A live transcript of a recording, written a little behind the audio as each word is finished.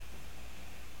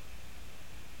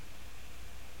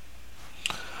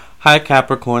Hi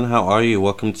Capricorn, how are you?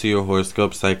 Welcome to your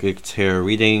horoscope psychic tarot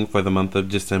reading for the month of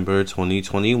December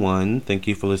 2021. Thank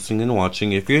you for listening and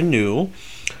watching. If you're new,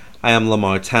 I am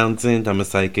Lamar Townsend. I'm a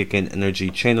psychic and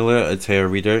energy channeler, a tarot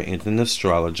reader, and an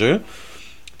astrologer.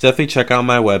 Definitely check out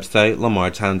my website,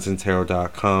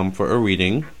 lamartownsendtarot.com, for a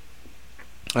reading.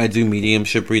 I do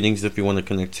mediumship readings if you want to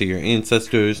connect to your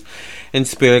ancestors and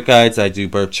spirit guides. I do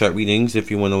birth chart readings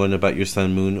if you want to learn about your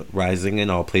sun, moon, rising,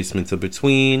 and all placements in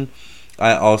between.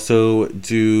 I also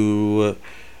do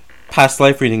past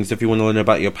life readings if you want to learn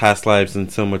about your past lives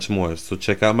and so much more. So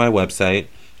check out my website,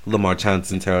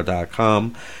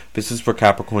 lamartownsendtarot.com. This is for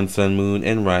Capricorn, Sun, Moon,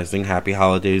 and Rising. Happy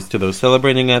holidays to those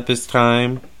celebrating at this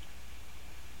time.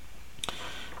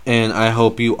 And I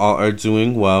hope you all are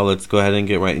doing well. Let's go ahead and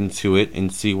get right into it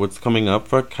and see what's coming up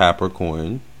for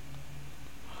Capricorn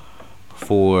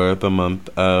for the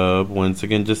month of, once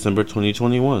again, December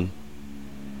 2021.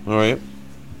 Alright.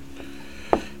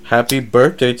 Happy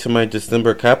birthday to my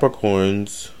December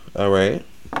Capricorns, alright,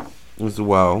 as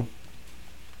well.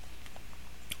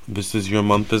 This is your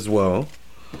month as well.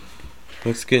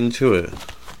 Let's get into it.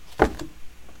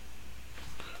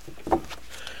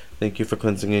 Thank you for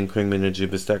cleansing and clearing the energy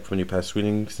of this deck from any past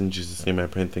readings. In Jesus' name I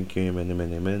pray and thank you. Amen,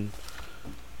 amen, amen.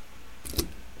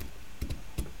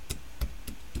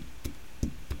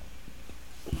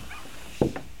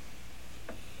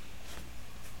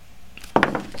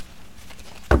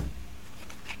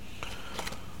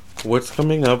 What's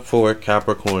coming up for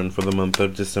Capricorn for the month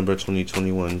of December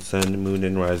 2021? Sun, Moon,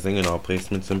 and Rising, and all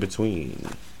placements in between.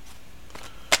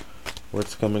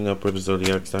 What's coming up with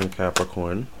Zodiac sign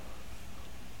Capricorn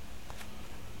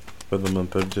for the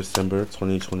month of December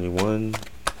 2021?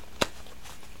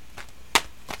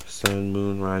 Sun,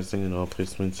 Moon, Rising, and all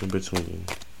placements in between.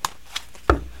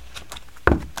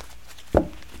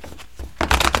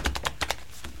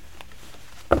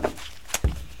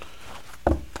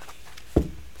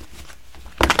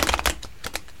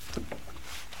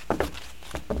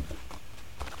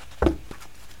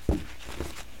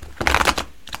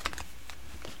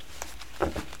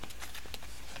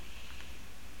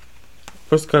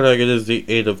 First card I get is the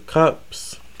Eight of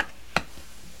Cups.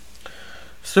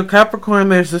 So Capricorn,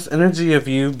 there's this energy of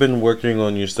you've been working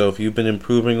on yourself. You've been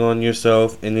improving on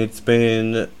yourself. And it's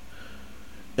been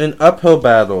an uphill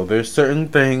battle. There's certain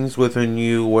things within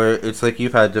you where it's like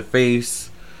you've had to face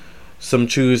some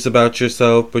truths about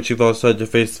yourself. But you've also had to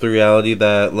face the reality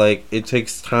that, like, it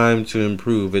takes time to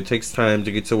improve. It takes time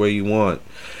to get to where you want.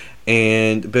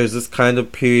 And there's this kind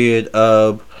of period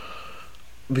of,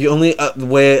 the only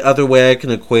other way I can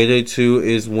equate it to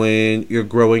is when you're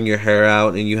growing your hair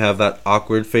out and you have that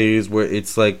awkward phase where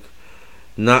it's like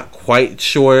not quite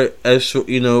short, as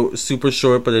super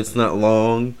short, but it's not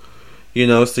long,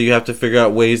 so you have to figure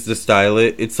out ways to style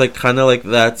it. It's like kind of like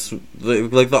that's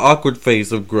like the awkward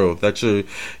phase of growth that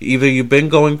either you've been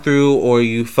going through or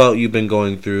you felt you've been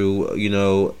going through,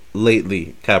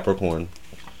 lately, Capricorn.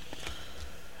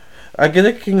 I get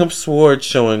a King of Swords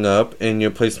showing up in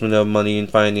your placement of money and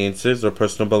finances or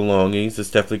personal belongings. This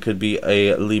definitely could be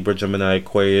a Libra, Gemini,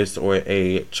 Aquarius, or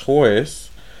a Taurus,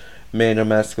 man or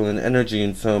masculine energy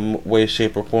in some way,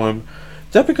 shape, or form.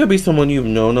 Definitely could be someone you've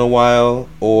known a while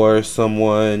or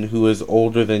someone who is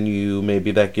older than you,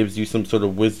 maybe that gives you some sort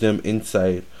of wisdom,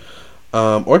 insight,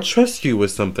 or trust you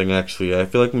with something, actually. I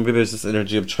feel like maybe there's this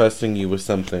energy of trusting you with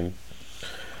something.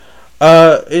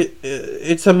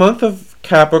 It's a month of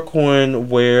Capricorn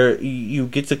where you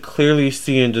get to clearly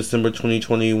see in December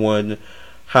 2021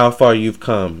 how far you've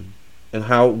come and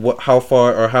how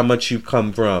far or how much you've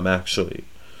come from, actually.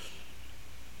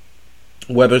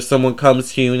 Whether someone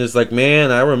comes to you and is like,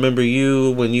 man, I remember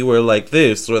you when you were like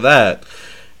this or that,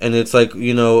 and it's like,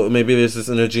 maybe there's this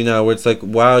energy now where it's like,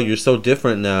 wow, you're so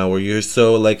different now, or you're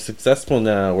so like successful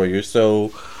now, or you're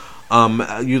so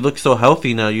you look so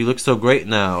healthy now, you look so great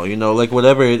now, like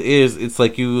whatever it is, it's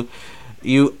like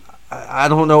I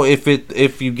don't know if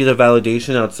you get a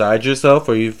validation outside yourself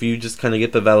or if you just kind of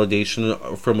get the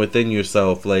validation from within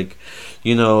yourself, like,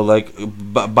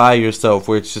 by yourself,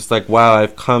 where it's just like, wow,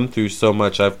 I've come through so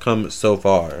much, I've come so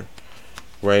far,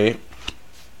 right?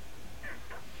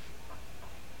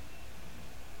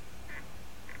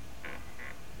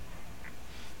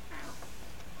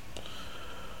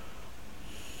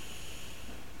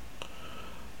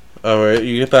 Alright,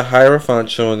 you get the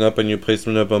Hierophant showing up in your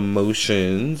placement of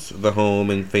emotions, the home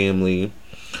and family.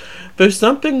 There's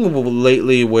something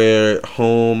lately where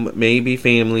home, maybe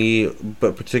family,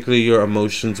 but particularly your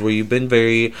emotions, where you've been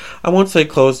very, I won't say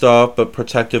closed off, but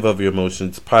protective of your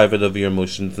emotions, private of your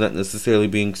emotions, not necessarily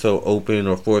being so open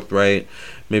or forthright,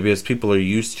 maybe as people are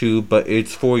used to, but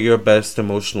it's for your best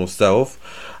emotional self.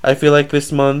 I feel like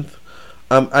this month,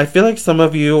 I feel like some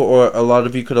of you or a lot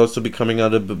of you could also be coming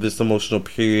out of this emotional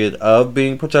period of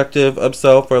being protective of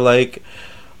self, or like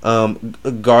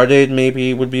guarded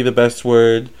maybe would be the best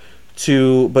word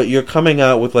to, but you're coming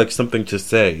out with like something to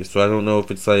say. So I don't know if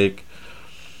it's like,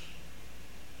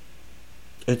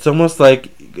 it's almost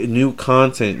like new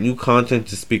content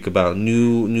to speak about,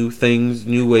 new things,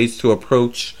 new ways to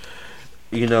approach,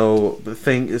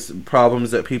 things,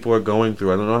 problems that people are going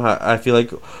through. I don't know how, I feel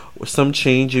like some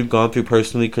change you've gone through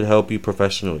personally could help you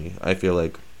professionally. I feel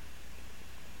like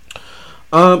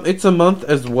it's a month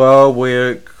as well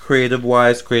where creative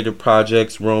wise, creative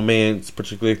projects, romance,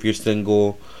 particularly if you're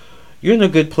single, you're in a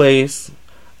good place.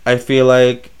 I feel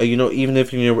like, even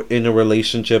if you're in a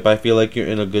relationship, I feel like you're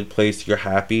in a good place. You're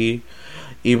happy.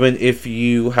 Even if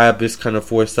you have this kind of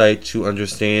foresight to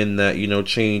understand that,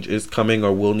 change is coming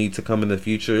or will need to come in the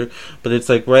future. But it's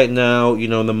like right now,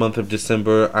 in the month of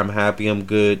December, I'm happy, I'm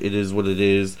good, it is what it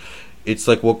is. It's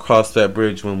like we'll cross that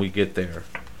bridge when we get there.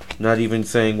 Not even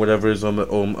saying whatever is on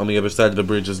the other side of the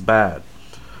bridge is bad,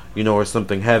 or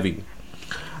something heavy.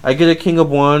 I get a King of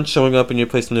Wands showing up in your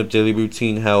placement of daily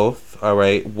routine health,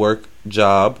 alright, work,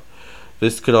 job.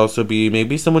 This could also be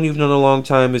maybe someone you've known a long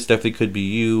time. This definitely could be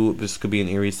you. This could be an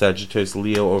Aries, Sagittarius,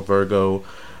 Leo, or Virgo,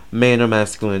 man or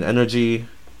masculine energy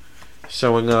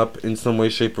showing up in some way,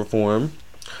 shape, or form.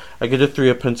 I get a Three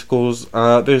of Pentacles.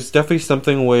 There's definitely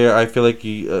something where I feel like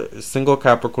single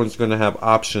Capricorn's going to have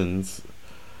options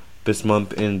this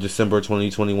month in December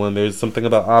 2021. There's something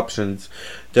about options,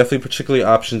 definitely particularly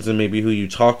options in maybe who you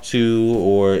talk to,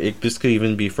 or this could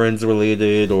even be friends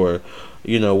related, or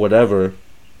whatever.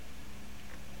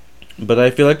 But I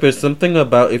feel like there's something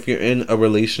about if you're in a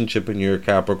relationship and you're a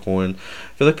Capricorn,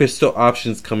 I feel like there's still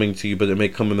options coming to you, but it may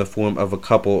come in the form of a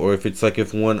couple, or if it's like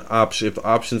if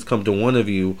options come to one of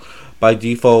you, by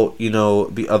default,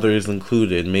 the other is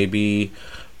included. Maybe,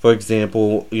 for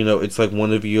example, it's like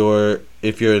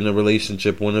if you're in a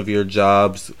relationship, one of your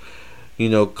jobs,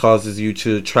 causes you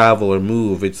to travel or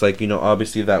move. It's like,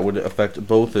 obviously that would affect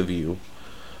both of you.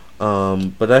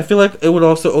 But I feel like it would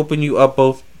also open you up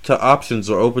both to options,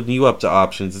 or open you up to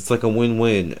options. It's like a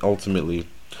win-win, ultimately.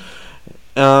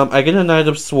 I get a Knight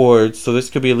of Swords, so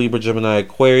this could be a Libra, Gemini,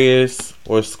 Aquarius,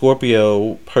 or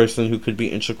Scorpio person who could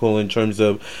be integral in terms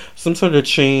of some sort of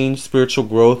change, spiritual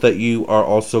growth that you are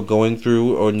also going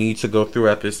through or need to go through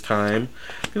at this time.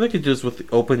 I feel like it deals with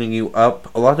opening you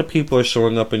up. A lot of people are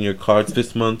showing up in your cards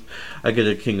this month. I get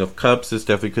a King of Cups. This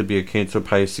definitely could be a Cancer,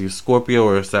 Pisces, Scorpio,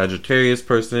 or a Sagittarius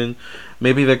person.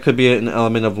 Maybe there could be an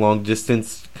element of long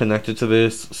distance connected to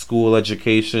this, school,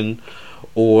 education,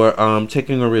 or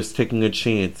taking a risk, taking a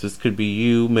chance. This could be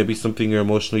you, maybe something you're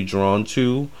emotionally drawn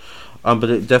to, but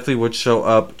it definitely would show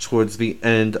up towards the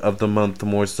end of the month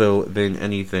more so than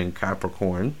anything,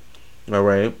 Capricorn.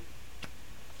 Alright?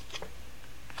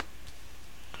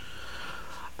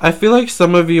 I feel like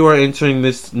some of you are entering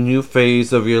this new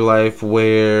phase of your life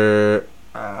where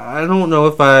I don't know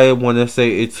if I want to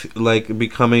say it's like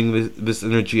becoming this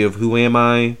energy of who am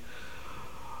I.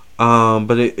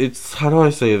 But it's, how do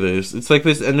I say this? It's like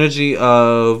this energy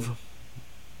of,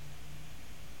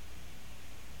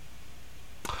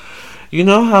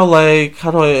 how like,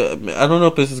 I don't know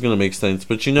if this is gonna make sense,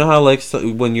 but how like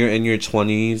when you're in your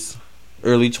 20s,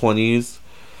 early 20s,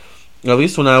 at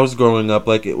least when I was growing up,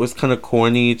 like it was kind of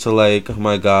corny to like, oh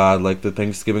my god, like the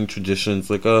Thanksgiving traditions,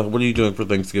 like, oh, what are you doing for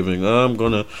Thanksgiving? Oh, I'm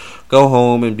gonna go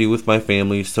home and be with my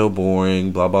family, so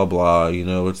boring, blah blah blah,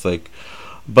 it's like.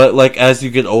 But like as you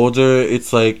get older,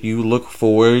 it's like you look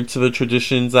forward to the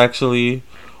traditions actually,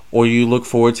 or you look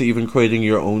forward to even creating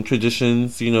your own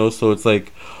traditions, so it's like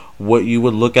what you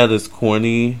would look at as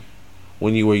corny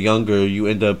when you were younger, you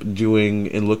end up doing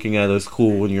and looking at as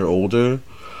cool when you're older.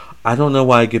 I don't know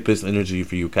why I get this energy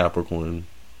for you, Capricorn.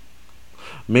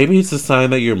 Maybe it's a sign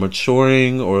that you're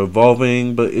maturing or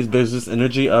evolving, but there's this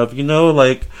energy of,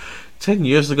 like 10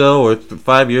 years ago or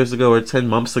 5 years ago or 10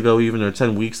 months ago even, or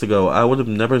 10 weeks ago, I would have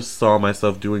never saw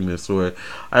myself doing this, or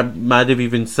I might have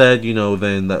even said,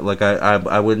 then that like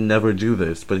I would never do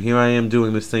this, but here I am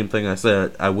doing the same thing I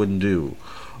said I wouldn't do,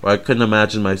 or I couldn't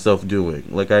imagine myself doing.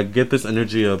 Like I get this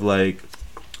energy of like,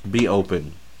 be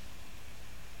open.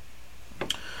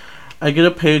 I get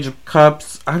a Page of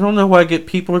Cups. I don't know why I get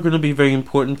people are going to be very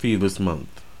important for you this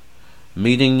month.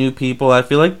 meeting new people. I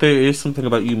feel like there is something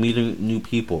about you meeting new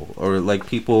people, or like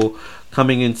people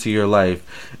coming into your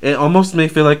life. It almost may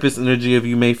feel like this energy of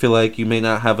you may feel like you may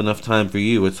not have enough time for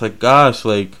you. It's like, gosh,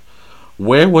 like,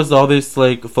 where was all this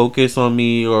like focus on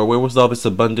me, or where was all this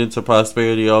abundance or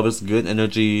prosperity, all this good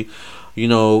energy,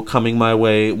 coming my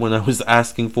way when I was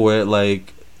asking for it,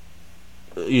 like,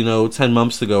 10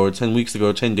 months ago, or 10 weeks ago,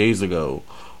 or 10 days ago?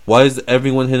 Why is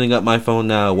everyone hitting up my phone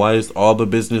now? Why is all the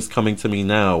business coming to me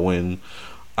now when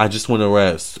I just want to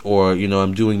rest, or,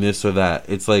 I'm doing this or that?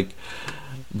 It's like,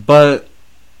 but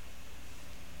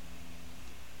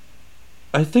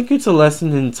I think it's a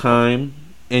lesson in time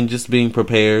and just being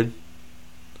prepared.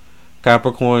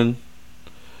 Capricorn,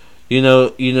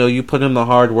 you put in the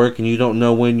hard work and you don't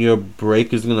know when your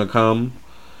break is gonna come.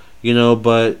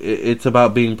 But it's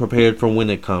about being prepared for when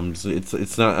it comes.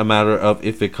 It's not a matter of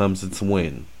if it comes, it's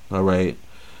when. All right.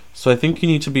 So I think you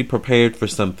need to be prepared for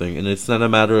something, and it's not a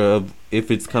matter of if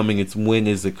it's coming, it's when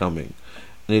is it coming.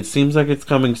 And it seems like it's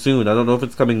coming soon. I don't know if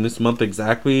it's coming this month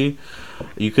exactly.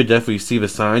 You could definitely see the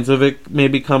signs of it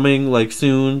maybe coming like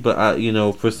soon, but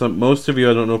for most of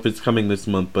you, I don't know if it's coming this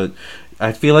month, but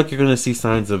I feel like you're gonna see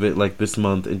signs of it like this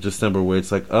month in December, where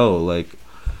it's like, oh, like,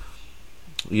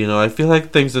 I feel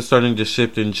like things are starting to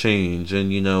shift and change, and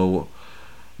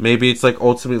maybe it's like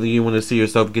ultimately you want to see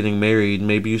yourself getting married.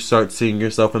 Maybe you start seeing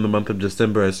yourself in the month of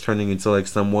December as turning into like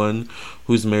someone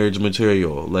who's marriage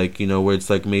material. Like, where it's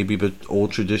like maybe the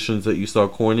old traditions that you saw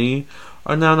corny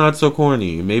are now not so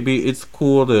corny. Maybe it's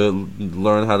cool to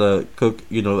learn how to cook,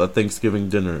 a Thanksgiving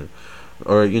dinner,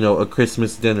 or, a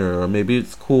Christmas dinner. Or maybe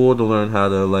it's cool to learn how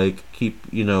to like keep,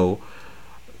 the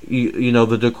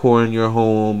decor in your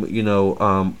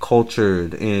home,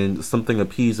 cultured and something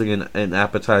appeasing and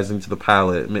appetizing to the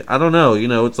palate. I don't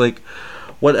know, it's like,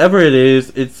 whatever it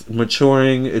is, it's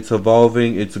maturing, it's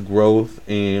evolving, it's growth,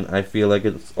 and I feel like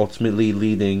it's ultimately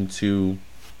leading to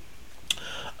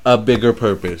a bigger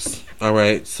purpose. All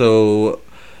right, so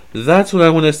that's what I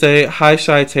want to say. Hi,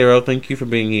 Shy Tarot. Thank you for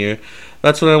being here.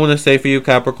 That's what I want to say for you,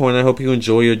 Capricorn. I hope you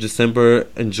enjoy your December.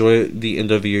 Enjoy the end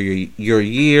of your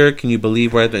year. Can you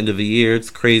believe we're at the end of the year?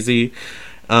 It's crazy.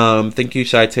 Thank you,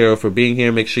 Shy Tarot, for being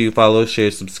here. Make sure you follow,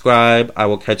 share, subscribe. I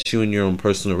will catch you in your own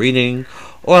personal reading,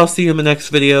 or I'll see you in the next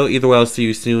video. Either way, I'll see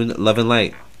you soon. Love and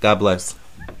light. God bless.